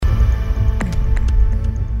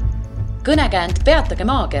Kõnekäänd Peatage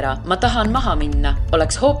maakera, ma tahan maha minna,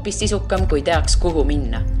 oleks hoopis sisukam, kui teaks, kuhu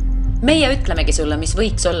minna. Meie ütlemegi sulle, mis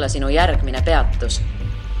võiks olla sinu järgmine peatus.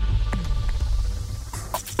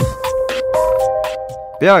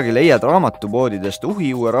 Peagi leiad raamatupoodidest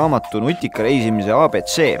uhiuue raamatu Nutika reisimise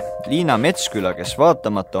ABC. Liina Metsküla, kes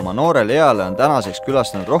vaatamata oma noorele eale on tänaseks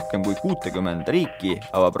külastanud rohkem kui 60 riiki,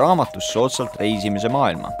 avab raamatus soodsalt reisimise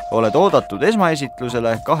maailma. Oled oodatud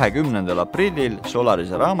esmaesitlusele 20. aprillil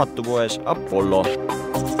Solarise raamatupoes Apollo.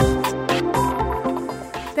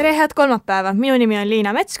 Tere, head kolmapäeva! Minu nimi on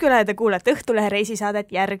Liina Metsküla ja te kuulete Õhtulehe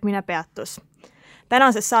reisisaadet Järgmine peatus.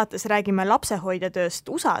 Tänases saates räägime lapsehoidjatööst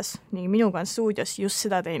USAs ning minuga on stuudios just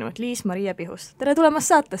seda teinud Liis-Maria Pihus. Tere tulemast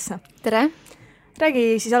saatesse! Tere!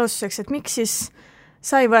 Räägi siis alustuseks, et miks siis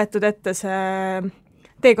sai võetud ette see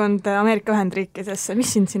teekond Ameerika Ühendriikidesse,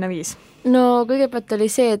 mis sind sinna viis? No kõigepealt oli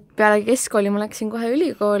see, et peale keskkooli ma läksin kohe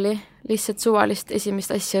ülikooli lihtsalt suvalist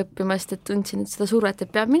esimest asja õppimast, et tundsin, et seda survet,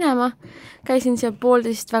 et peab minema. Käisin seal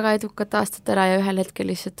 1,5 väga edukat aastat ära ja ühel hetkel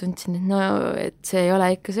lihtsalt tundsin, et see ei ole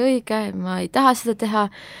ikka see õige, ma ei taha seda teha.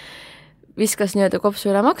 Viskas nii-öelda kopsu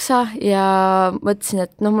üle maksa ja mõtlesin,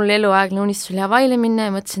 et mul eluaegne unistus oli Hawaiile minna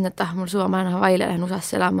ja mõtlesin, et mul suva, ma lähen Hawaiile, lähen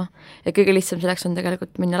USAsse elama. Ja kõige lihtsam selleks on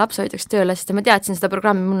tegelikult minna lapsehoidjaks tööle, sest ma teadsin seda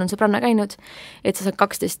programmi, mul on sõbranna käinud, et sa saad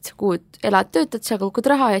 12 kuud elad, töötad, sa kogud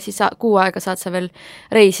raha ja siis kuu aega saad sa veel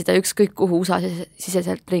reisida ükskõik kuhu USA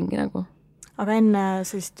siseselt ringi nagu. Aga enne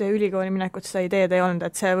sellist ülikooli minekut seda ideed ei olnud,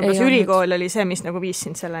 et see võib-olla ülikool oli see, mis nagu viis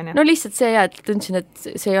sind selleni? No lihtsalt see et tundsin, et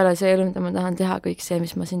see ei ole see elu, mida ma tahan teha, kõik see,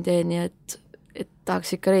 mis ma siin teen ja et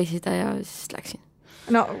tahaks ikka reisida ja siis läksin.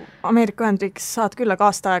 No Ameerika Ühendriigis saad küll,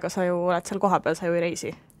 aga aasta aega sa ju oled seal kohapeal, sa ju ei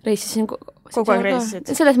reisi. Reisisin kogu aeg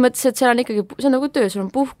reisisid? Selles mõttes, et seal on ikkagi, see on nagu töö, sul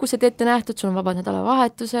on puhkused ette nähtud, sul on vabad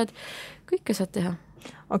nädalavahetused, kõike saad teha.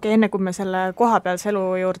 Okei, enne kui me selle kohapealse elu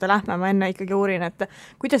juurde lähme, ma enne ikkagi uurin, et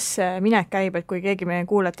kuidas see minek käib, et kui keegi meie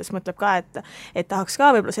kuulates mõtleb ka, et tahaks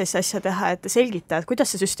ka võib-olla sellist asja teha, et selgita, et kuidas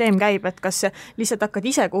see süsteem käib, et kas lihtsalt hakkad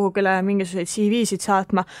ise kuhugile mingisuguseid CV-sid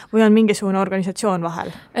saatma või on mingisugune organisatsioon vahel?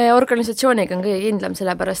 Organisatsiooniga on kõige kindlam,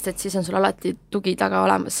 sellepärast, et siis on sul alati tugi taga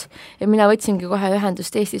olemas. Ja mina võtsingi kohe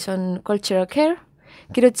ühendust, Eestis on Cultural Care,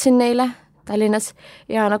 kirjutasin neile Tallinnas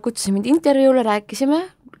ja nad kutsusid mind intervjuule, rääkisime,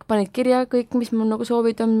 panid kirja kõik, mis mul nagu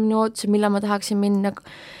soovid on, minu ootused, millal ma tahaksin minna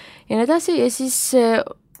ja nii edasi ja siis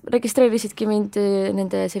registreerisidki mind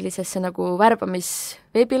nende sellisesse nagu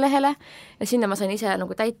värbamisveebilehele ja sinna ma sain ise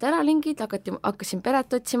nagu täita ära lingid, hakkasin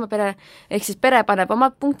peret otsima, ehk siis pere paneb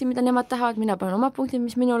omad punktid, mida nemad tahavad, mina panen omad punktid,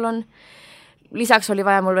 mis minul on. Lisaks oli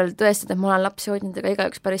vaja mul veel tõestada, et ma olen lapsi hoidnud, ega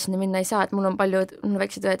igaüks päris sinna minna ei saa, et mul on palju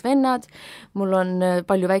väiksed õed-vennad, mul on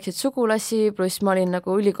palju väikseid sugulasi, pluss ma olin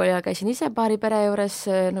nagu ülikooli ja käisin ise paari pere juures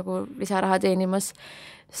nagu lisaraha teenimas,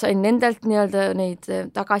 sain nendelt nii-öelda neid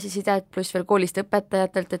tagasisidet, pluss veel koolist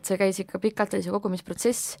õpetajatelt, et see käis ikka pikalt, oli see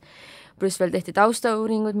kogumisprotsess, pluss veel tehti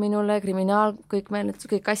taustauuringud minule, kriminaal,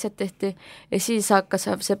 kõik asjad tehti ja siis hakkas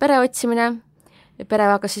see pere otsimine, pere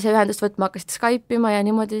hakkas siis ühendust võtma, hakkasid Skype'ima ja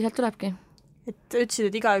niimoodi sealt tulebki. Et ütlesid,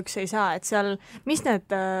 et igaüks ei saa, et seal, mis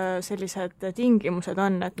need sellised tingimused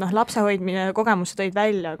on, et lapsehoidmine kogemused tõid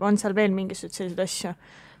välja, aga on seal veel mingisugused sellised asju?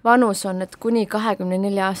 Vanus on, et kuni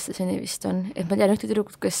 24-aastaseni vist on, et ma tean ühte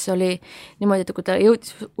tüdrukut, kes oli niimoodi, et kui ta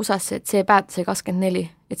jõudis USAsse, et see päev sai 24,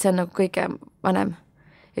 et see on nagu kõige vanem.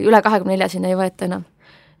 Ja üle 24 sinna ei võeta enam.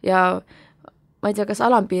 Ja ma ei tea, kas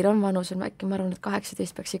alampiir on vanus, äkki ma arvan, et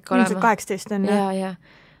 18 peaks ikka olema. Ilmselt 18 on, jah? Ja.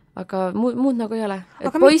 Aga muud nagu ei ole.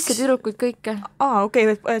 Et poisse, tüdrukuid, kõike.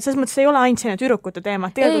 Okei, selles mõttes ei ole ainult selline tüdrukute teema.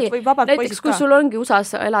 Tegelikult või vabad näiteks, kui sul ongi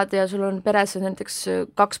USAs elada ja sul on peres näiteks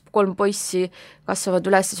 2-3 poissi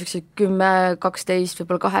kasvavad üles 10, 12,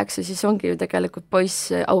 võib-olla 8, siis ongi ju tegelikult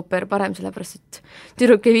poiss au pair parem, sellepärast, et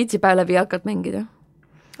tüdruk ei viitsi päev läbi hakkad mängida.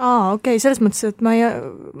 Okei, selles mõttes, et ma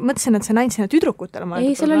mõtlesin, et see on ainult selline tüdrukutele.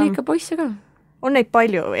 Ei, seal oli ikka poisse ka. On neid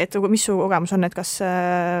palju, et mis su kogemus on, et kas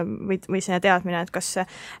või see teadmine, et kas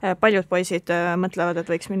paljud poisid mõtlevad, et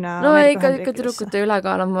võiks minna no ikka tüdrukute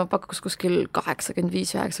ülekaal on, ma pakkus kuskil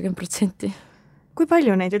 85-90%. Kui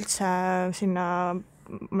palju neid üldse sinna,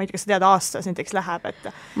 ma ei tea, kas sa tead, aastas näiteks läheb?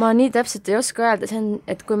 Et... Ma nii täpselt ei oska öelda, see on,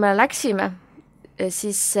 et kui me läksime,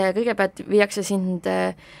 siis kõigepealt viiakse sind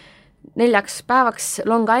 4 päevaks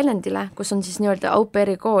Long Islandile, kus on siis nii-öelda au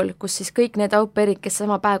pairi kool, kus siis kõik need au pairid, kes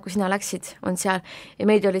sama päev, kui sina läksid, on seal ja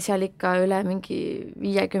meid oli seal ikka üle mingi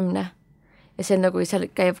 50 ja see nagu seal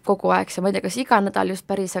käib kogu aeg, ma ei tea, kas iga nädal just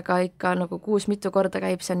päris, aga ikka nagu 6 mitu korda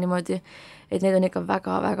käib seal niimoodi, et neid on ikka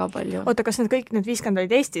väga-väga palju. Oota, kas need kõik need 50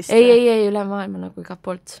 olid Eestist? Ei, üle maailma nagu igalt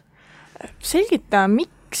poolt. Selgita,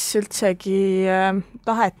 miks üldsegi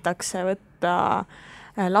tahetakse võtta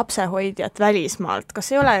lapsehoidjat välismaalt,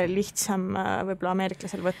 kas ei ole lihtsam võib-olla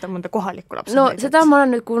ameeriklasel võtta mõnda kohalikku No lapsehoidjat? seda ma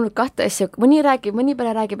olen nüüd kuulnud kahte asja, mõni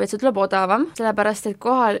pere räägib, et see tuleb odavam, sellepärast et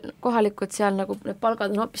kohalikud seal nagu need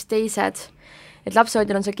palgad on hoopis teised, et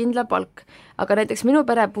lapsehoidjal on see kindla palk, aga näiteks minu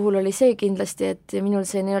pere puhul oli see kindlasti, et minul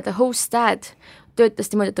see nii-öelda host dad töötas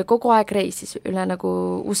niimoodi, et ta kogu aeg reisis üle nagu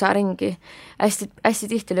USA ringi, hästi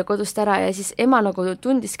tihti oli kodust ära ja siis ema nagu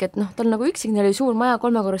tundiski, et noh, tal nagu üksik, neil oli suur maja,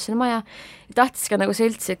 3-korruseline maja, ja tahtis ka nagu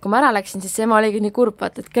seltsi, et kui ma ära läksin, siis ema oligi nii kurb,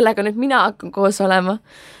 et kellega nüüd mina hakkan koos olema.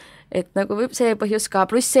 Et nagu võib see põhjus ka,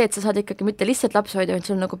 pluss see, et sa saad ikkagi mitte lihtsalt lapsehoidja,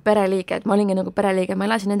 vaid sul on nagu pereliige, et ma olingi nagu pereliige, ma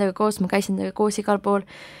elasin nendega koos, ma käisin nendega koos igal pool,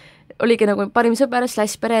 oligi nagu parim sõber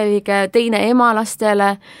 / pereliige, teine ema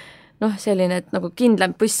lastele, noh, selline, et nagu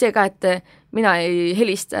kindlam, pluss see ka, et mina ei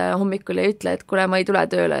helista hommikul ja ütle, et kuule, ma ei tule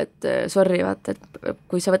tööle, et sorry, vaata, et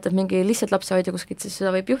kui sa võtad mingi lihtsalt lapsehoidja kuskilt, siis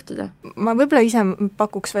seda võib juhtuda. Ma võib-olla ise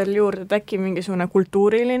pakuks veel juurde, et äkki mingisugune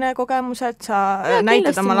kultuuriline kogemus, et sa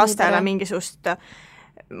näitad oma lastele mingisugust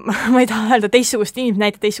ma ei taha öelda teistsugust inimest,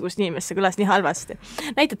 näita teistsugust inimest, see kõlas nii halvasti.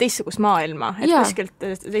 Näita teistsugust maailma, et kuskilt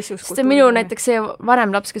teistsugust kultuuri. Minu näiteks see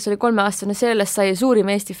varem laps, kes oli 3-aastane, sellest sai suurim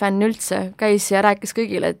Eesti fänn üldse, käis ja rääkis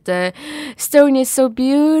kõigile, et Estonia is so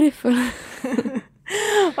beautiful.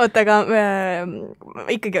 Oota, aga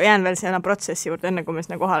ikkagi jään veel sinna protsessi juurde, enne kui me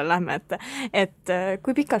sinna kohale lähme, et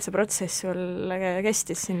kui pikalt see protsess sul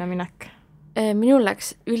kestis sinna minek? Minul läks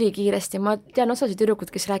ülikiiresti, ma tean osasid tüdrukud,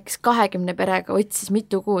 kes rääkis 20 perega, otsis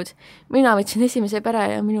mitu kuud. Mina võtsin esimese pere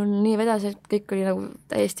ja minul nii vedas, et kõik oli nagu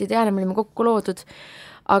täiesti ideaalne, me olime kokku loodud.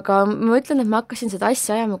 Aga ma ütlen, et ma hakkasin seda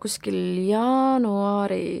asja ajama kuskil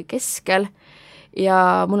jaanuari keskel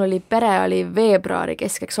ja mul oli pere veebruari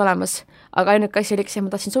keskeks olemas. Aga ainuke asi oli, ma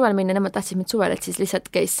tahtsin suvel minna, nemad tahtsid mind suvel, et siis lihtsalt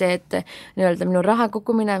käis see, et nii-öelda minu raha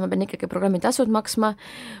kukkumine, ma pean ikkagi programmi tasud maksma,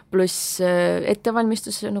 pluss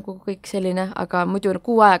ettevalmistus nagu kõik selline, aga muidu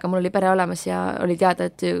 6 aega mul oli pere olemas ja oli teada,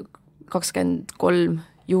 et 23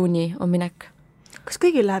 juuni on minek. Kas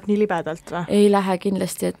kõigil läheb nii libedalt või? Ei lähe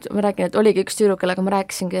kindlasti, et ma räägin, et oligi üks tüdruk, kellega ma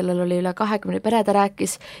rääkisin, kellel oli üle 20 pere, ta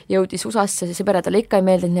rääkis, jõudis USA-sse, see pere talle ikka ei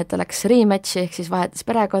meeldinud, nii et ta läks rematchi, ehk siis vahetas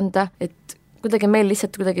perekonda, et kuidagi meil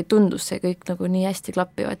lihtsalt kuidagi tundus see kõik nagu nii hästi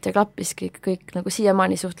klappivat ja klappiski kõik nagu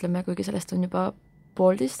siiamaani suhtleme, kuigi sellest on juba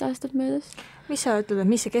 1,5 aastat möödas. Mis sa ütled, et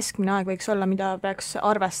mis see keskmine aeg võiks olla, mida peaks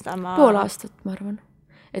arvestama? 1,5 aastat, ma arvan.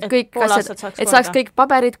 Et kõik asjad, et saaks kõik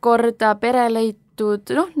paberid korda, pere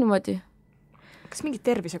leitud, noh, niimoodi. Kas mingid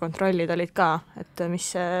tervisekontrollid olid ka, et mis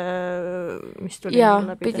tuli jaa,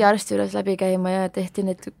 läbi? Pidi arsti üles läbi käima ja tehti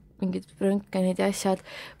need mingid röntgenid ja asjad,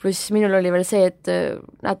 pluss minul oli veel see, et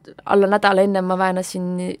alla nädala enne ma väänasin,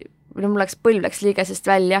 mul põlv läks liigesest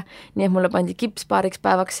välja, nii et mulle pandi kips 2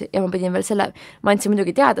 päevaks ja ma pidin veel ma andsin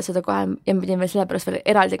muidugi teada seda kohe ja ma pidin veel selle pärast veel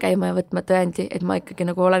eraldi käima ja võtma tõendi, et ma ikkagi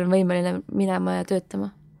nagu olen võimeline minema ja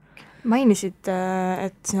töötama. Mainisid,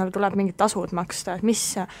 et seal tuleb mingid tasud maksta, et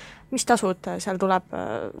mis tasud seal tuleb?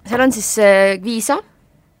 Seal on siis viisa,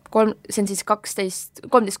 see on siis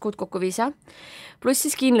 13 kuud kokku viisa, pluss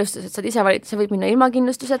siis kindlustus, et saad ise valida, sa võid minna ilma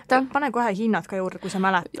kindlustuseta. Pane kohe hinnad ka juurde, kui sa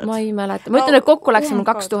mäletad. Ma ei mäleta, ma ütlen, et kokku läks mul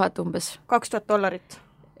 2000 umbes. $2000,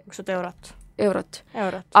 100 eurot.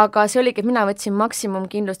 Aga see oligi, et mina võtsin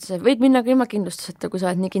maksimumkindlustuse, võid minna ka ilma kindlustuseta, kui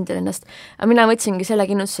sa oled nii kindel ennast, aga mina võtsingi selle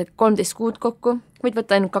kindlustuse 13 kuud kokku, võid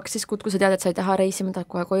võtta ainult 12 kuud, kui sa tead, et sa ei taha reisima,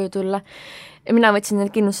 tahad kohe koju tulla. Ja mina võtsin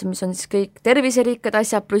need kindlustused, mis on siis kõik terviserikkad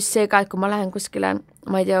asjad, pluss see ka, et kui ma lähen kuskile,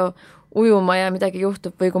 ma ei tea, ujuma ja midagi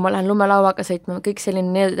juhtub või kui ma lähen lumelauaga sõitma, kõik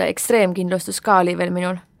selline nii-öelda ekstreemkindlustus ka oli veel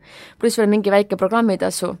minul. Pluss veel mingi väike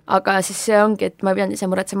programmitasu, aga siis see ongi, et ma ei pidanud ise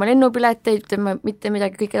muretsema lennupileteid, mitte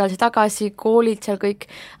midagi, kõik edasi tagasi, koolid seal kõik,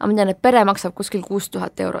 aga ma tean, et pere maksab kuskil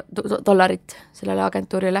 $6,000 sellele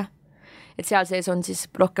agentuurile. Et seal sees on siis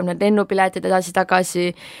rohkem need lennupiletid edasi-tagasi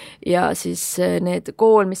ja siis need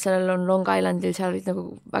kool, mis seal on Long Islandil, seal olid nagu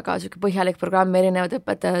väga põhjalik programm, erinevad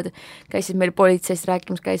õpetajad, käisid meil politseist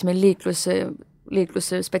rääkimas, käis meil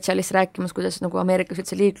liiklusspetsialist rääkimas, kuidas nagu Ameerikas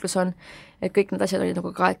üldse liiklus on, et kõik need asjad olid nagu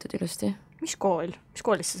kaetud ilusti. Mis kool? Mis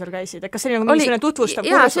koolis sa seal käisid? Kas see oli nagu mingisugune tutvustav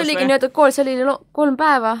kursus? Jaa, see oligi nii-öelda kool, see oli 3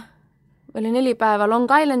 päeva, oli 4 päeva Long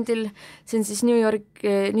Islandil, see on siis New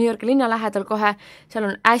Yorki linna lähedal kohe, seal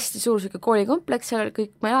on hästi suur koolikompleks, seal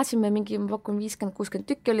kõik me elasime, ma pakun 50-60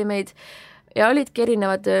 tükki oli meid, ja olidki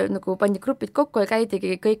erinevad, nagu pandi grupid kokku ja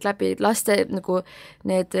käidigi kõik läbi laste nagu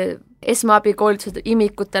need esmaabikoolitused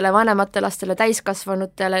imikutele, vanemate lastele,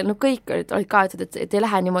 täiskasvanutele, no kõik olid kaetud, et ei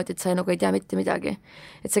lähe niimoodi, et sa nagu ei tea mitte midagi.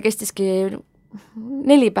 Et see kestiski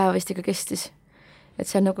 4 päeva vist ikka kestis, et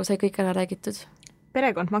see nagu sai kõik ära räägitud.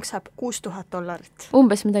 perekond maksab $6000.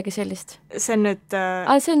 umbes midagi sellist. See on nüüd...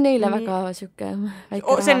 see on neile väga siuke väike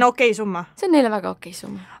raha. See on okei summa? See on neile väga okei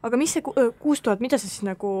summa. Aga mis see 6000, mida sa siis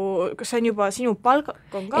nagu, kas see on juba sinu palk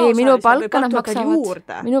on ka ei, minu palka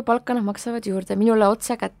nad maksavad juurde, minule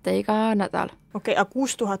otse kätte iga nädal. Okei, aga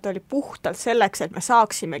 6000 oli puhtalt selleks, et me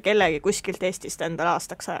saaksime kellegi kuskilt Eestist endale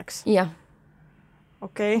aastaks ajaks? Jah.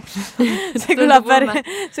 Okei. See kõlab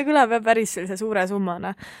päris sellise suure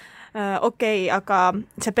summana. Okei, aga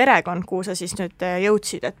see perekond, kuhu sa siis nüüd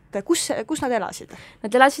jõudsid, et kus nad elasid?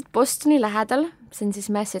 Nad elasid Bostoni lähedal, see on siis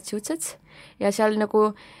Massachusetts, ja seal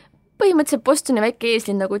nagu põhimõtteliselt Bostoni väike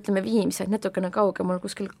eeslinn, nagu ütleme Viimsi, natukene kaugemal,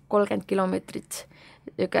 kuskil 30 kilomeetrit.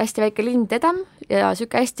 Hästi väike linn Dedam ja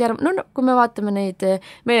siuke hästi kui me vaatame neid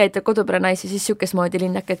meeleid koduperenaisi, siis siukest moodi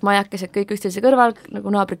linnake, et majakesed kõik üksteise kõrval,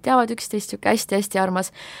 nagu naabrid teavad üksteist, siuke hästi-hästi armas,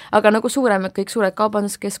 aga nagu suuremad kõik suured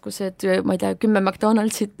kaubanduskeskused, ma ei tea, 10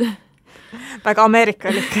 McDonaldsit. Väga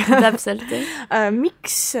ameerikalik. Täpselt, jah.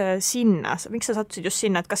 Miks sa sattusid just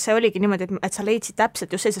sinna, et kas see oligi niimoodi, et sa leidsid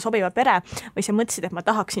täpselt just sellise sobiva pere või sa mõtlesid, et ma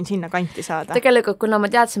tahaksin sinna kanti saada? Tegelikult, kuna ma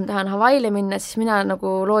teadsin, ma tahan Hawaiile minna, siis mina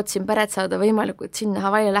nagu lootsin peret saada võimalikult sinna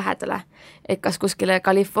Hawaiile lähedale, et kas kuskile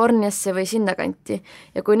Californiasse või sinna kanti.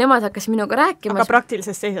 Ja kui nemad hakkas minuga rääkima... Aga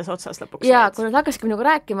praktilises teises otsas lõpuks? Jaa, kui nad hakkaski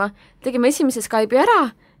minuga rääkima, tegime esimese Skype'i ära,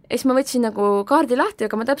 ja siis ma võtsin nagu kaardi lahti,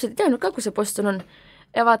 aga ma täpselt ei teadnud ka, kus see Boston on.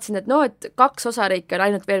 Ja vaatasin, et et 2 osariiki on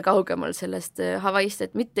ainult veel kaugemal sellest Hawaiist,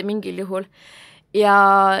 et mitte mingil juhul.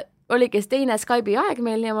 Ja oligi teine Skype'i aeg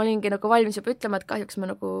meil ja ma olingi nagu valmis juba ütlema, et kahjuks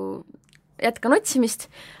ma nagu jätkan otsimist,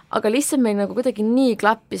 aga lihtsalt meil nagu kuidagi nii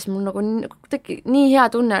klappis, mul nagu kuidagi nii hea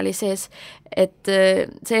tunne oli sees, et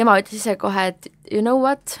see ema ütles ise kohe, et you know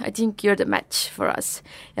what, I think you're the match for us.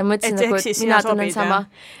 Ja ma ütlesin nagu, et mina tunnen sama.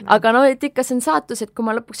 Aga et ikka see on saatus, et kui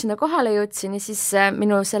ma lõpuks sinna kohale jõudsin ja siis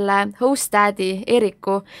minu selle host daddy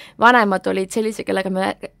Eeriku vanemad olid sellise, kellega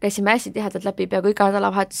me käisime hästi tihedalt läbi, peaaegu iga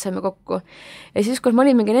nädalavahetus saime kokku. Ja siis, kui ma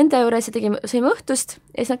olimegi nende juures ja saime õhtust,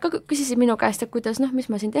 ja siis nad ka küsisid minu käest, et kuidas,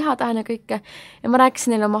 mis ma siin teha tahan ja kõike. Ja ma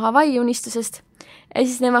rääkisin neile oma Hawaii unistusest ja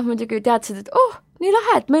siis nemad muidugi teadsid, et nii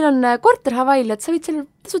lahe, et meil on korter Hawaiil, et sa võid seal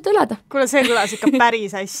tasuta elada. Kuule, see kõlas ikka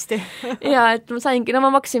päris hästi. Ja, et ma saingi, ma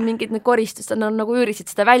maksin mingid need koristust, nagu üürisid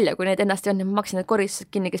seda välja, kui need ennast ei olnud, ma maksin need koristused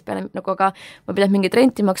kinni, kes peale, nagu aga ma pidanud mingit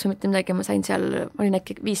renti maksma, mitte midagi, ma sain seal, olin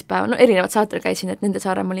äkki 5 päeva, erinevad saatel käisin, et nende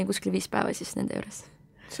saare ma olin kuskil 5 päeva siis nende juures.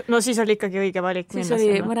 No siis oli ikkagi õige valik. Siis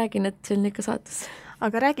oli, ma räägin, et see on ikka saatus.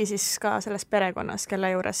 Aga räägi siis ka sellest perekonnas, kelle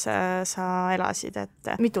juures sa elasid, et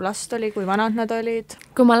mitu last oli, kui vanad nad olid?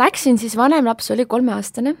 Kui ma läksin, siis vanem laps oli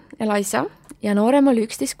 3-aastane, Elisa, ja noorem oli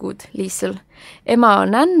 11 kuud, Liisel. Ema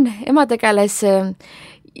on Ann, ema tegeles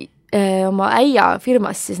oma äia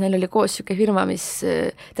firmas, siis neil oli koos siuke firma, mis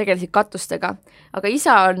tegelesid katustega. Aga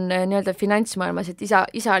isa on nii-öelda finantsmaailmas, et isa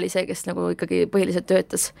oli see, kes nagu ikkagi põhiliselt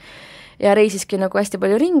töötas ja reisiski nagu hästi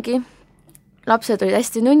palju ringi. Lapsed olid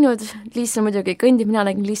hästi nunnud, Liisel muidugi kõndib, mina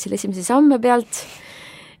nägin Liisel esimese samme pealt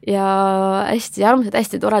ja hästi armsad,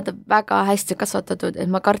 hästi toredad, väga hästi kasvatatud,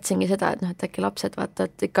 et ma kartsingi seda, et et äkki lapsed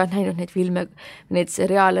vaatavad, ikka on näinud neid filme, neid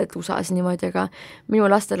seriaale USA-s niimoodi, aga minu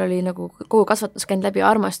lastel oli nagu kogu kasvatus käinud läbi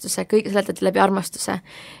armastuse, kõik seletati läbi armastuse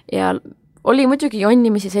ja oli muidugi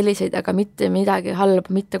jonnimisi selliseid, aga mitte midagi halba,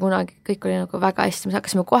 mitte kunagi, kõik oli nagu väga hästi, me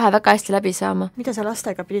hakkasime kohe väga hästi läbi saama. Mida sa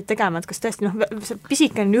lastega pidid tegema, et kas tõesti,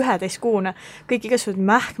 pisikene 11-kuune, kõik igasugused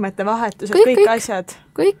mähkmete vahetused, kõik asjad?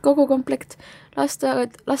 Kõik, kogu komplekt,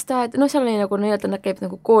 lasteaed, seal oli nagu nii-öelda, nad käib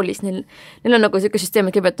nagu koolis, neil on nagu selline süsteem,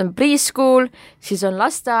 et kõigepealt on preschool, siis on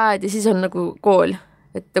lasteaed ja siis on nagu kool.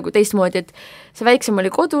 Et nagu teistmoodi, et see väiksem oli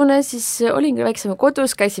kodune, siis olingi väiksema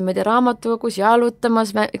kodus, käisime raamatukogus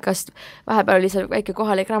jalutamas, ikast vahepeal oli seal väike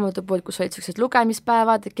kohalik raamatupood, kus olid sellised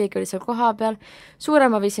lugemispäevad, et keegi oli seal koha peal.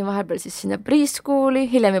 Suurema viisin vahepeal siis sinna preschooli,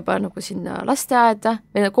 hiljem juba nagu sinna lasteaeda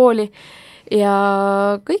või kooli ja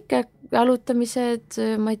kõike jalutamised,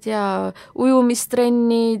 ma ei tea,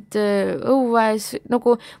 ujumistrennid, õues,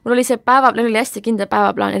 nagu mul oli see neil oli hästi kindel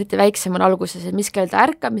päevaplaan, eriti väiksemal alguses, et mis kell ta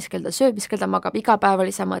ärkab, mis kell ta sööb, mis kell ta magab, iga päev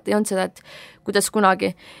oli sama, et ei olnud seda, et kuidas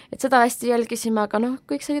kunagi. Et seda hästi jälgisime, aga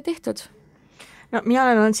kõik sai tehtud. No mina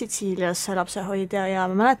olen olnud Sitsiilias lapsehoidja ja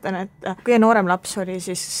ma mäletan, et kõige noorem laps oli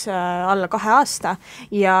siis alla 2 aasta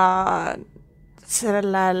ja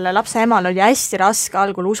sellel lapse emal oli hästi raske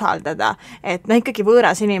algul usaldada, et ikkagi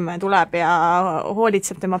võõras inimene tuleb ja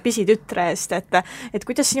hoolitseb tema pisitütre eest, et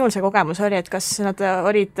kuidas sinul see kogemus oli, et kas nad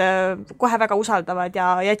olid kohe väga usaldavad ja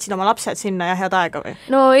jätsid oma lapsed sinna ja head aega või?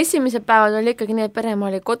 No esimesed päevad oli ikkagi nii, et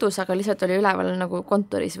peremaa oli kodus, aga lihtsalt oli üleval nagu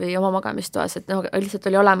kontoris või oma magamistoas, et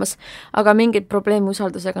lihtsalt oli olemas, aga mingid probleemi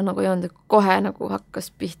usaldusega nagu ei olnud, kohe nagu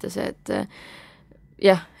hakkas pihta see, et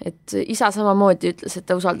jah, et isa samamoodi ütles, et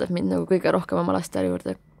ta usaldab mind nagu kõige rohkem oma laste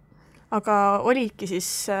juurde. Aga olidki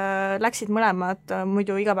siis, läksid mõlemad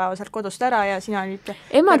muidu igapäevaselt kodust ära ja sina olid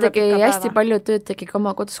ema tegi hästi palju tööd, tegi ka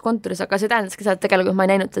oma kodus kontoris, aga see tähendaski seda, et tegelikult ma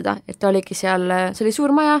ei näinud teda, et ta oligi seal, see oli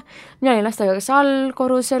suur maja, mina olin lastega kas all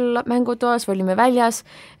korrusel mängutoas või olime väljas,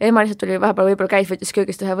 ema lihtsalt tuli vahepeal võib-olla käis, võttis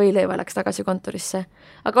köögist ühe võileiva, läks tagasi kontorisse.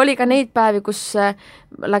 Aga oli ka neid päevi, kus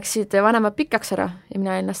läksid vanemad pikaks ära ja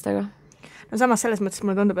mina olin lastega. No samas selles mõttes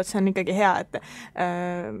mulle tundub, et see on ikkagi hea, et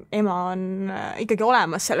ema on ikkagi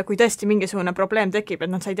olemas selle, kui tõesti mingisugune probleem tekib,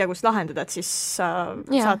 et sa ei tea, kus lahendada, et siis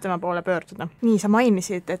saad tema poole pöörduda. Nii, sa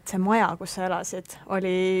mainisid, et see maja, kus sa elasid,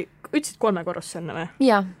 ütlesid 3 korrussenne või?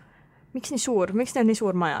 Jaa. Miks nii suur? Miks neil nii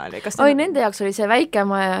suur maja oli? Nende jaoks oli see väike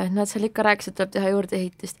maja, nad seal ikka rääkisid, tuleb teha juurde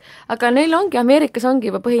ehitist. Aga neil ongi, Ameerikas ongi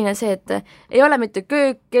juba põhine see, et ei ole mitte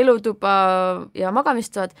köök, elutuba ja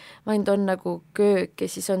magamistoad, vaid on nagu köök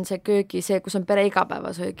ja siis on see köögi, see, kus on pere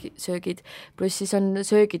igapäevasöögid, pluss siis on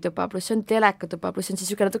söögituba, pluss on telekatuba, pluss on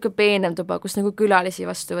siis natuke peenem tuba, kus nagu külalisi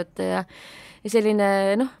vastu võtta ja selline,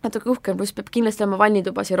 natuke uhkem, pluss peab kindlasti olema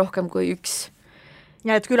vannitubasi rohkem kui üks.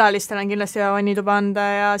 Ja et külalistel on kindlasti vannituba anda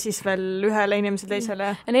ja siis veel ühele inimese teisele.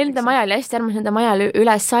 Ja nende maja oli hästi armas, nende maja oli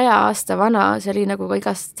üle 100 aasta vana, see oli nagu ka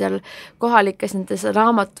igast seal kohalikes nendes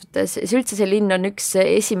raamatutes, üldse see linn on üks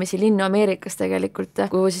esimesi linnu Ameerikas tegelikult,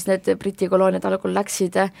 kuhu siis need Briti kolooniad algul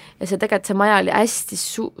läksid ja see tegelikult see maja oli hästi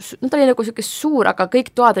ta oli nagu selline suur, aga kõik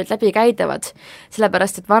toad olid läbikäidavad,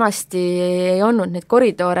 sellepärast et vanasti ei olnud neid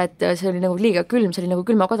koridore, et see oli nagu liiga külm, see oli nagu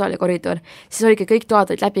külmakodu oli koridor, siis oligi kõik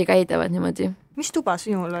toad olid läbikäidavad niimoodi. Mis tuba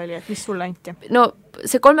sinul oli, et mis sulle anti? No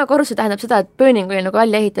see 3 korruse tähendab seda, et pööning oli nagu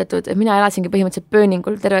välja ehitatud, et mina elasingi põhimõtteliselt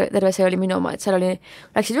pööningul, terve see oli minu oma, et seal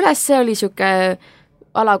läksid üles, see oli siuke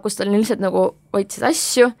ala, kus ta oli lihtsalt nagu hoidsid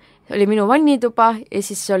asju, oli minu vannituba ja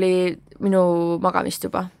siis oli minu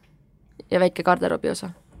magamistuba ja väike garderoobi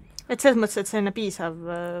osa. Et selles mõttes, et selline piisav...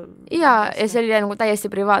 ja see oli nagu täiesti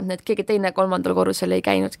privaatne, et keegi teine 3. korrusel ei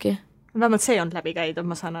käinudki. Vähemalt see ei olnud läbikäidav,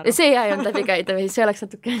 ma saan aru. See ei olnud läbikäidav, see oleks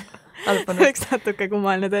natuke halbanud. Oleks natuke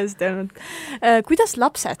kummaline tõesti olnud. Kuidas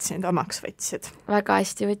lapsed sind omaks võtsid? Väga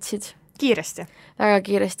hästi võtsid. Kiiresti? Väga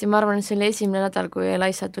kiiresti, ma arvan, et see oli esimene nädal, kui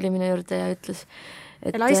Elisa tuli minu juurde ja ütles,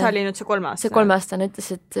 et Elisa oli nüüd see 3-aastane? See 3-aastane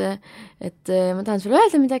ütles, et ma tahan sulle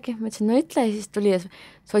öelda midagi, ma ütlesin, no ütle ja siis tuli ja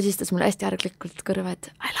sosistas mulle hästi arglikult kõrva,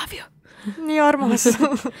 et I love you. Nii armas.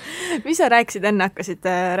 Mis sa rääkisid enne, hakkasid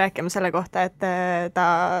rääkima selle kohta, et ta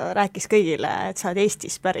rääkis kõigile, et sa oled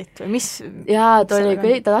Eestist pärit või mis? Jaa, ta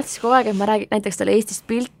tahtis kogu aeg, et ma räägin, näiteks ta oli Eestist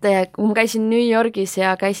pilte ja kui ma käisin New Yorgis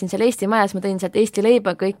ja käisin seal Eesti majas, ma tõin sealt Eesti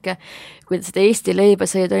leiba kõike, kui ta seda Eesti leiba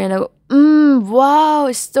sõi, ta oli nagu wow,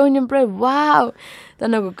 Estonian bread, wow. Ta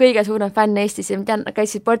on nagu kõige suurem fänn Eestis ja ma tean,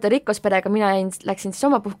 käisid Puerto Ricos perega, mina läksin siis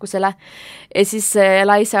oma puhkusele ja siis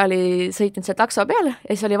Elisa oli sõitnud seal takso peale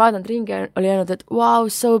ja siis oli vaadanud ringi ja oli öelnud, et wow,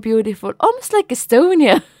 so beautiful, almost like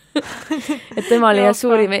Estonia. Et tema oli ja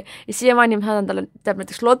suurim ja siiamaani ma saadan talle, teab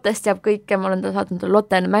näiteks Lottest teab kõike, ma olen talle saatnud talle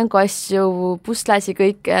Lotte mänguasju, pustlasi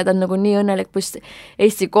kõike ja ta on nagu nii õnnelik, pluss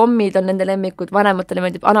Eesti kommid on nende lemmikud, vanematele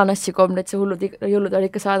meeldib ananassikomm, need see hullud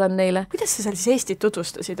oli ikka saadan neile. Kuidas sa seal siis Eestit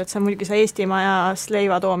tutvustasid, et sa muidugi sa Eesti majas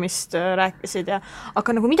leiva toomist rääkisid ja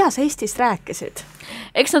aga nagu mida sa Eestist rääkisid?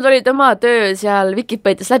 Eks nad olid oma töö seal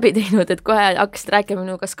Wikipedias läbi teinud, et kohe hakkasid rääkima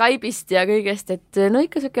minuga Skype'ist ja kõigest, et no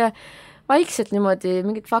ikka siuke vaikselt niimoodi,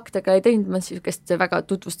 mingit faktega ei teinud ma niisugust väga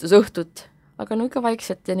tutvustusõhtut, aga no ikka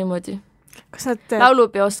vaikselt ja niimoodi. Kas nad...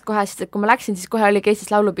 Laulupeost kohe, sest kui ma läksin, siis kohe oligi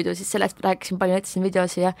Eestis laulupidu, siis sellest rääkisin palju, näitasin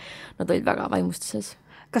videosi ja nad olid väga vaimustuses.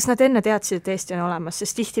 Kas nad enne teadsid, et Eesti on olemas,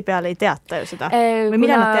 sest tihtipeale ei teata ju seda? Või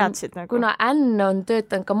mida nad teadsid? Nagu? Kuna Ann on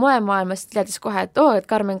töötanud ka moemaailmas, teadis kohe, et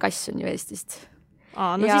Carmen Kass on ju Eestist.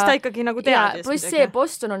 No ja, siis ta ikkagi nagu teadis. Pluss see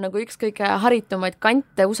Boston on nagu üks kõige haritumaid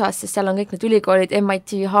kante USA-s, sest seal on kõik need ülikoolid,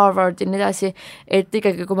 MIT, Harvard ja nii edasi, et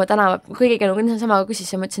ikkagi kui ma kõigiga nagu niisama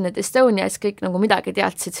küsisin, ma ütlesin, et Estonia, siis kõik nagu midagi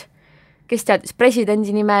teadsid. Kes teadis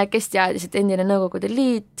presidendi nime, kes teadis, et endine Nõukogude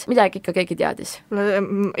Liit, midagi ikka keegi teadis.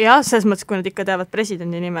 Jah, selles mõttes, kui nad ikka teavad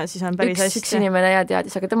presidendi nime, siis on päris hästi. Üks inimene ja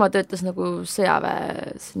teadis, aga tema töötas nagu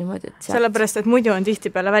sõjaväes niimoodi, et sellepärast, et muidu on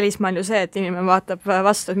tihtipeale välismaal ju see, et inimene vaatab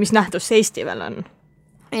vastu, et mis nähtus Eesti veel on.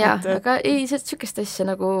 Jah, aga ei, sellist asja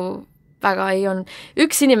nagu väga ei olnud.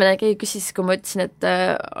 Üks inimene keegi küsis, kui ma ütlesin, et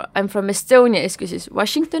I'm from Estonia, siis küsis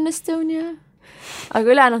Washington, Estonia. Aga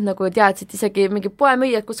ülejäänud nagu teadsid, isegi mingi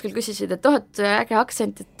poemüüjad kuskil küsisid, et äge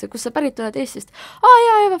aktsent, et kus sa pärit oled Eestist?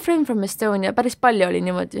 Jaa, friend from Estonia, päris palju oli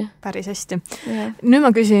niimoodi. Päris hästi. Yeah. Nüüd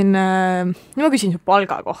ma küsin su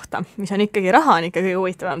palga kohta, mis on ikkagi raha, on ikkagi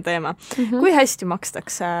huvitavam teema. Kui hästi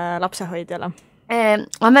makstakse lapsehoidjale?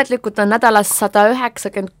 Ametlikult on nädalas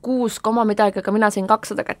 196 koma midagi, aga mina sain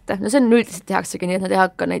 200 kätte. No see on üldiselt tehaksegi nii, et nad ei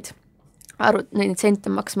hakka neid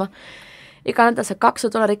sente maksma. Iga nädal saab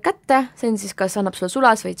 $200 kätte, see on siis kas annab sulle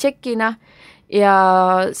sulas või tšekina ja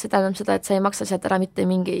see tähendab seda, et sa ei maksa sealt ära mitte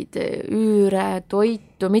mingeid üüre,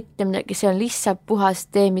 toitu, mitte midagi, see on lihtsalt puhas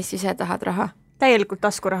tee, mis ise tahad raha. Täielikult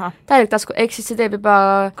taskuraha? Täielikult tasku, ehk siis see teeb juba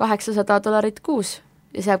 $800 kuus.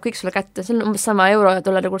 Ja see jääb kõik sulle kätte, see on umbes sama euro ja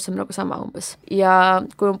dollari kurss on nagu sama umbes. Ja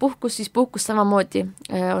kui on puhkus, siis puhkus samamoodi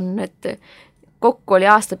on, et kokku oli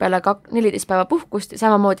aasta peale 14 päeva puhkust ja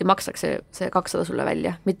samamoodi makstakse see 200 sulle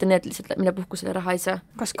välja, mitte need lihtsalt mine puhkusele raha ei saa.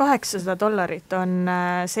 Kas $800 on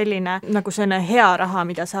selline nagu selline hea raha,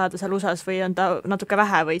 mida saada seal USAs või on ta natuke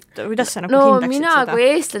vähe võitu? Kuidas sa nagu hindaksid mina seda? Kui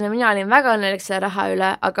eestlane, mina olin väga õnnelik selle raha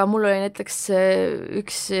üle, aga mul oli näiteks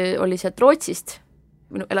üks oli sealt Rootsist,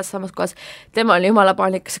 minu elas samas kohas, tema oli jumala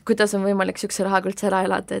paanikas, kuidas on võimalik siukse rahaga üldse ära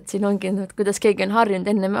elada, et siin ongi, kuidas keegi on harjunud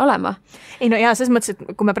enne me olema. Ei no jaa, selles mõttes,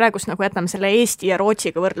 et kui me praegust nagu jätame selle Eesti ja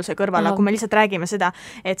Rootsiga võrdluse kõrvale, kui me lihtsalt räägime seda,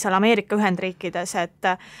 et seal Ameerika Ühendriikides,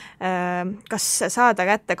 et kas saada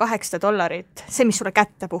kätte $800, see, mis sulle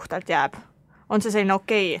kätte puhtalt jääb, on see selline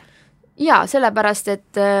okei? Jaa, sellepärast,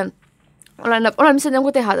 et olen seda nagu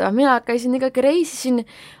teha, mina käisin ikkagi reisisin,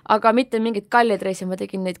 aga mitte mingid kallid reisi, ma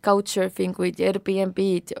tegin neid couchsurfinguid ja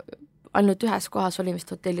Airbnb-d, ainult ühes kohas oli vist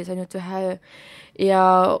hotellis, ainult ühe öö ja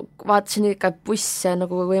vaatasin ikka busse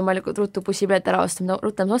nagu võimalikult ruttu bussipilet ära osta,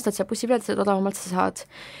 rutem sa ostad seal bussipilet, seda odavamalt sa saad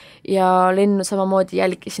ja lennu samamoodi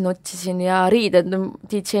jälgisin, otsisin ja riided,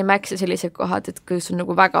 DJ Maxx ja sellised kohad, et kus on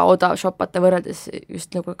nagu väga odav shopata võrreldes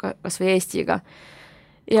just nagu kas või Eestiga.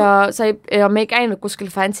 Ja me ei käinud kuskil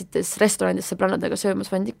fancytes restoranidesse sõbrannadega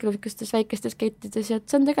söömas, vaid ikka väikestes kettides ja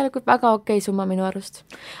see on tegelikult väga okei summa minu arust.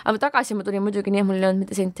 Aga tagasi ma tulin muidugi nii, et mul ei olnud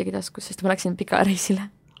mitte sentigi taskus, sest ma läksin pika reisile.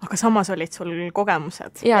 Aga samas olid sul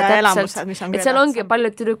kogemused ja elamused, mis on et seal ongi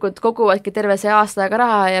paljud tüdrukud koguvadki terve see aasta aega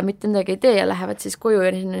raha ja mitte midagi ei tee ja lähevad siis koju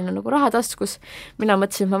ja neil on nagu raha taskus. Mina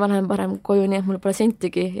mõtlesin, et ma lähen parem koju, nii et mul pole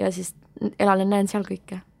sentigi ja siis elan ja näen seal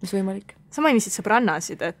kõike, mis võimalik. Sa mainisid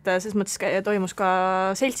sõbrannasid, et selles mõttes toimus ka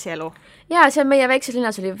seltsielu? Jaa, seal meie väikses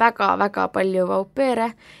linnas oli väga-väga palju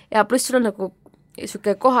vaupeere ja pluss sul on nagu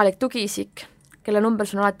niisugune kohalik tugiisik, kelle number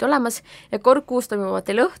sul on alati olemas ja kord kuus toimuvad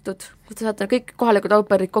teil õhtud, kus te saate kõik kohalikud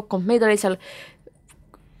vaupeerid kokku, meid oli seal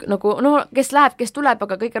nagu, kes läheb, kes tuleb,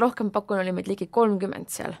 aga kõige rohkem pakun oli meid ligi 30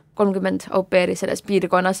 seal, 30 aupeeri selles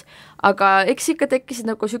piirkonnas, aga eks ikka tekkisid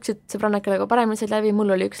nagu siuksed sõbrannad, kellega paremini said läbi,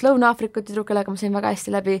 mul oli üks Lõuna-Aafrika tüdruk, kellega ma sain väga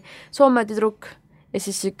hästi läbi, Soome tüdruk ja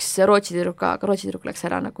siis üks Rootsi tüdruk, aga Rootsi tüdruk läks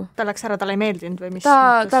ära nagu. Ta läks ära, tal ei meeldinud või mis?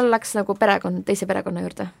 Tal läks nagu teise perekonna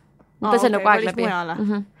juurde. Ta sai nagu aeg läbi.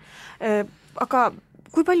 Aga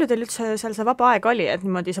kui palju teil üldse seal see vaba aeg oli, et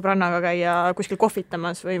niimoodi sõbrannaga käia kuskil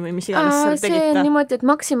kohvitamas või mis iganes seal tegite? See on niimoodi, et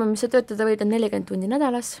maksimum, mis sa töötada võid, on 40 tundi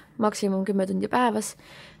nädalas, maksimum 10 tundi päevas,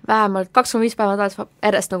 vähemalt 25 päeva nädalas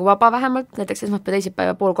järjest nagu vaba vähemalt, näiteks esmaspäeva,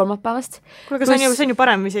 teisipäeva, pool kolmapäevast. Kuule, aga see on ju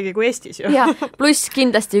parem isegi kui Eestis ju. Ja, pluss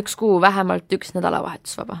kindlasti üks kuu vähemalt üks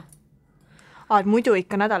nädalavahetus vaba. Et muidu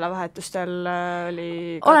ikka nädalavahetustel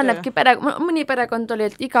oli olenebki mõni perekond oli,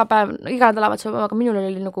 et iga nädalavahetus vaba, aga minul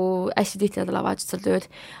oli nagu hästi tihti nädalavahetustel tööd.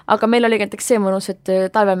 Aga meil oli näiteks see mõnus, et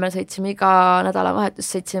talvel me sõitsime iga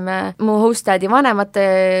nädalavahetus, sõitsime mu hostad'i vanemate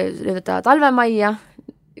talvemajja,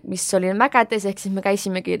 mis oli mägedes, ehk siis me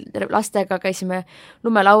käisimegi lastega, käisime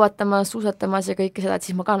lumelauatamas, suusatamas ja kõike seda, et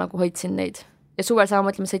siis ma ka nagu hoidsin neid. Ja suvel sama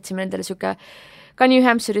mõtleme, sõitsime nendele siuke, ka New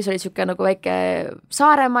Hampshire'is oli siuke nagu väike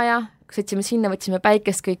saaremaja, sõitsime sinna, võtsime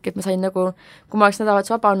päikest kõik, et ma sain nagu, kui ma oleks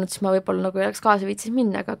nädalavahetus vaba olnud, siis ma võib-olla nagu ei oleks kaasa viitsin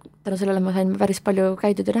minna, aga tänu sellele ma sain päris palju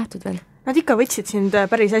käidud ja nähtud veel. Nad ikka võtsid sind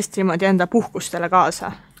päris hästi niimoodi enda puhkustele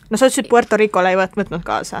kaasa. No sa ütlesid, Puerto Ricole ei võtnud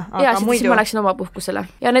kaasa, aga ja, muidu... siis ma läksin oma puhkusele.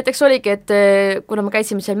 Ja näiteks oligi, et kuna me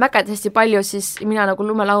käisime seal mägedes hästi palju, siis mina nagu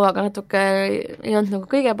lumelauaga natuke ei olnud nagu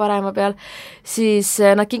kõige parema peal, siis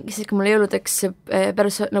nad kinkisid ka mulle jõuludeks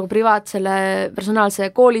nagu privaatsele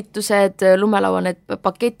personaalse koolitused, lumelaua need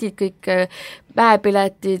paketid, kõik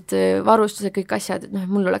väepiletid, varustused, kõik asjad, et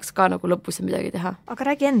mul oleks ka nagu lõpus midagi teha. Aga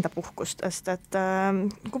räägi enda puhkustest, et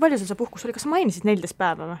kui palju sul see puhkus oli, kas sa mainisid 14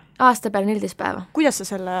 päeva või? Aasta peale 14 päeva. Kuidas sa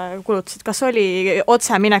selle kulutasid, kas oli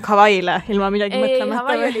otse minek Hawaiile ilma midagi mõtlemata? Ei,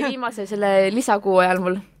 Hawaii oli viimase selle lisakuu ajal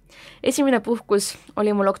mul. Esimene puhkus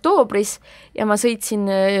oli mul oktoobris ja ma läksin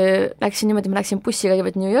niimoodi, ma läksin bussiga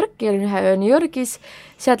New Yorki, olin ühe öö New Yorgis,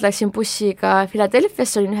 sealt läksin bussiga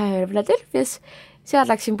Philadelphiasse, olin ühe öö Philadelphias, sealt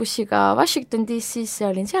läksin bussiga Washington DC-sse,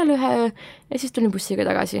 olin seal ühe öö ja siis tulin bussiga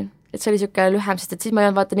tagasi. Et see oli siuke lühem, sest et siis ma ei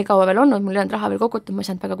olnud vaata nii kaua veel olnud, mul ei olnud raha veel kogutud, ma ei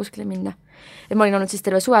saanud väga kuskile minna. Et ma olin olnud siis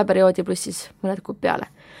terve suveperioodi pluss siis mõned kuud peale.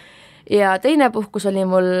 ja teine puhkus oli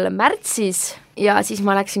mul märtsis ja siis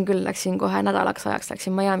ma läksin kohe nädalaks ajaks,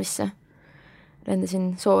 läksin Miamisse,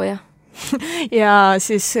 lendasin sooja. Ja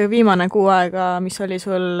siis viimane kuu aega, mis oli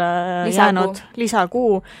sul jäänud,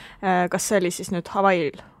 lisakuu, kas see oli siis nüüd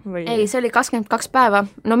Hawaii'l? Või? Ei, see oli 22 päeva,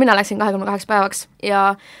 no mina läksin 28 päevaks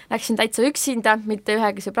ja läksin täitsa üksinda, mitte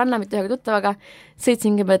ühegi sõbranna, mitte ühegi tuttavaga,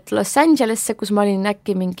 sõitsin kõigepealt Los Angelesse, kus ma olin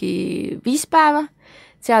äkki mingi 5 päeva,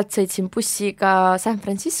 sealt sõitsin bussiga San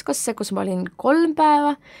Franciscosse, kus ma olin 3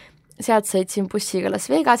 päeva, sealt sõitsin bussiga Las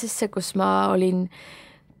Vegasesse, kus ma olin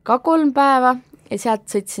ka 3 päeva ja sealt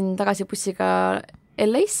sõitsin tagasi bussiga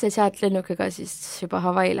LA-sse, sealt lennukiga siis juba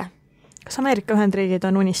Hawaii'le. Kas Ameerika Ühendriigid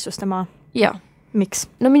on unistuste maa? Jaa. Miks?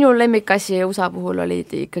 No minu lemmikasi USA puhul olid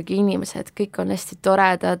ikkagi inimesed, kõik on hästi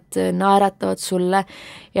toredad, naeratavad sulle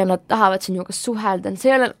ja nad tahavad sinuga suhelda,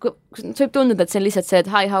 see võib tunduda, et see on lihtsalt see, et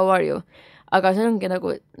hi, how are you? Aga see ongi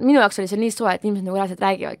nagu, minu jaoks oli see nii soe, et inimesed nagu reaalselt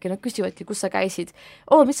räägivadki, nad küsivadki, kus sa käisid,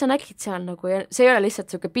 mis sa nägid seal nagu, ja see ei ole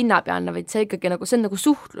lihtsalt selline pinnapealne, vaid see ikkagi nagu, see on nagu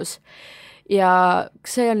suhtlus. Ja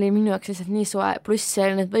see oli minu jaoks lihtsalt nii soe, pluss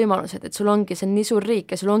see need võimalused, et sul ongi, see on nii suur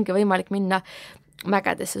riik ja sul ongi võimalik minna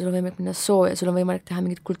mägedesse, sul on võimalik minna sooja, sul on võimalik teha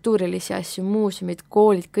mingid kultuurilisi asju, muuseumid,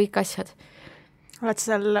 koolid, kõik asjad. Oled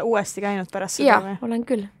sa seal uuesti käinud pärast seda? Jaa, olen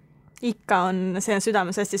küll. Ikka on see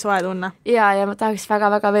südames hästi soe tunne. Ja ma tahaks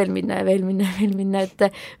väga veel minna, et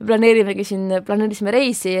planeerisime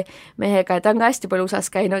reisi mehega, et ta on ka hästi palju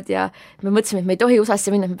USAs käinud ja me mõtlesime, et me ei tohi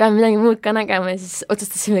USAsse minna, me peame midagi muud ka nägema ja siis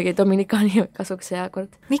otsustasimegi Dominikaani kasuks ja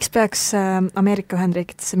kord. Miks peaks Ameerika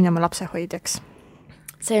Ühendriikidesse minema lapsehoidjaks?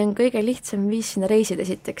 See on kõige lihtsam viis sinna reisida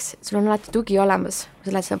esiteks, sul on alati tugi olemas, kui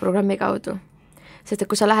sa lähed selle programmi kaudu. Sest et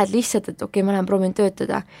kui sa lähed lihtsalt, et okei, ma lähen proovin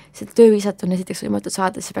töötada, seda tööviisat on esiteks võimatu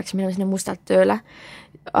saada, siis peaks minema sinna mustalt tööle,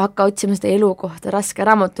 hakka otsima seda elukohta, raske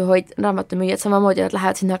raamatumüüjad, samamoodi nad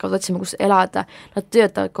lähevad sinna, hakkavad otsima, kus elada, nad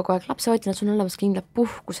töötavad kogu aeg lapsehoidjana, sul on olemas kindlad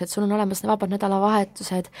puhkused, sul on olemas vabad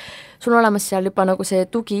nädalavahetused, sul on olemas seal juba nagu see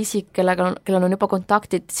tugiisik, kellel on juba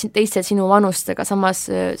kontaktid teiste sinu vanustega samas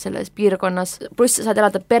selles piirkonnas, pluss sa saad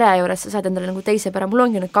elada pere juures, sa saad endale nagu teise pere, mul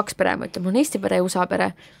ongi nüüd 2 pere, ma ütlen, mul on Eesti pere ja USA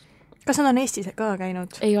pere. Kas nad on Eestis ka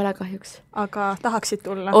käinud? Ei ole kahjuks. Aga tahaksid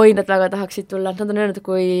tulla? Oi, nad väga tahaksid tulla. Nad on öelnud,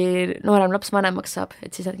 kui noorem laps vanemaks saab,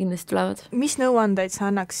 et siis nad kindlasti tulevad. Mis nõuandeid sa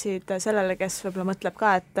annaksid sellele, kes võib-olla mõtleb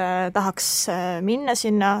ka, et tahaks minna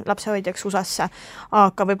sinna lapsehoidjaks USAsse,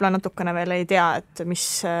 aga võib-olla natukene veel ei tea, et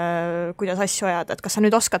kuidas asju ajada, et kas sa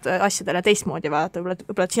nüüd oskad asjadele teistmoodi vaadata,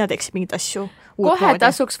 võib-olla et sina teeksid mingid asju kohe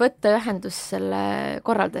tasuks võtta ühendus selle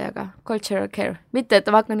korraldajaga, Cultural Care. Mitte, et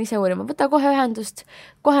ma hakkan ise uurima, võta kohe ühendust,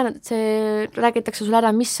 kohe see räägitakse sulle ära,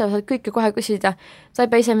 mis sa saad kõike kohe küsida, sa ei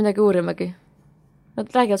pea ise midagi uurimagi. Nad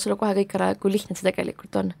räägivad sulle kohe kõik ära, kui lihtne see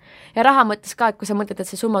tegelikult on. Ja raha mõttes ka, et kui sa mõtled, et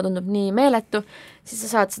see summa tundub nii meeletu, siis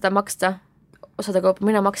sa saad seda maksta osade kaupa.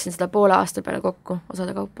 Mina maksin seda poole aasta peale kokku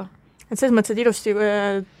osade kaupa. Et selles mõttes, et ilusti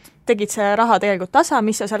tegid see raha tegelikult tasa,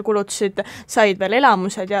 mis sa seal kulutasid, said veel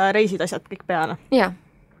elamused ja reisid asjad kõik peale. Jaa.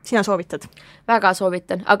 Sina soovitad? Väga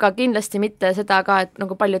soovitan, aga kindlasti mitte seda ka, et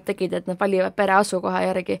nagu paljud tegid, et nad valivad pere asukoha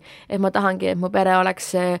järgi, et ma tahangi, et mu pere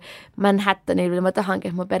oleks Manhattanil või ma tahangi,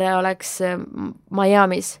 et mu pere oleks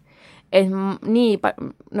Miamis. Et nii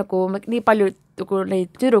palju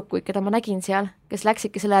neid tüdrukuid, keda ma nägin seal, kes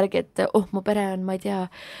läksidki selle järgi, et mu pere on, ma ei tea,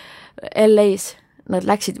 LA-s, nad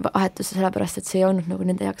läksid vahetusse sellepärast, et see ei olnud nagu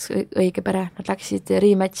nende jaoks õige pere, nad läksid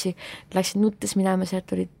rematchi, nad läksid nuttes minema,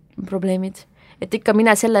 sealt olid probleemid. Et ikka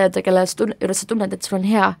mine selle juurde, kelle juures sa tunned, et sul on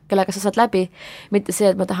hea, kellega sa saad läbi, mitte see,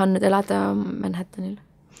 et ma tahan nüüd elada Manhattanil.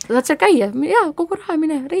 Sa saad seal käia, jaa, kogu raha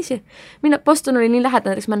mine, reisi. Boston oli nii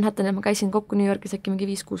lähedane näiteks Manhattanil, ma käisin kokku New Yorkis äkki mingi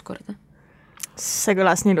 5-6 korda. See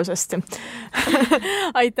kõlas nii ilusasti.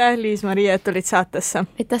 Aitäh, Liis-Mari, et tulid saatesse.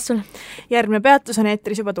 Aitäh sulle. Järgmine peatus on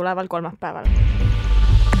eetris juba tuleval kolmapäeval.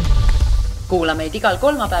 Kuula meid igal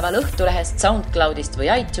kolmapäeval Õhtulehest, SoundCloudist või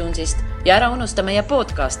iTunesist ja ära unusta meie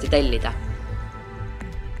podcasti tellida.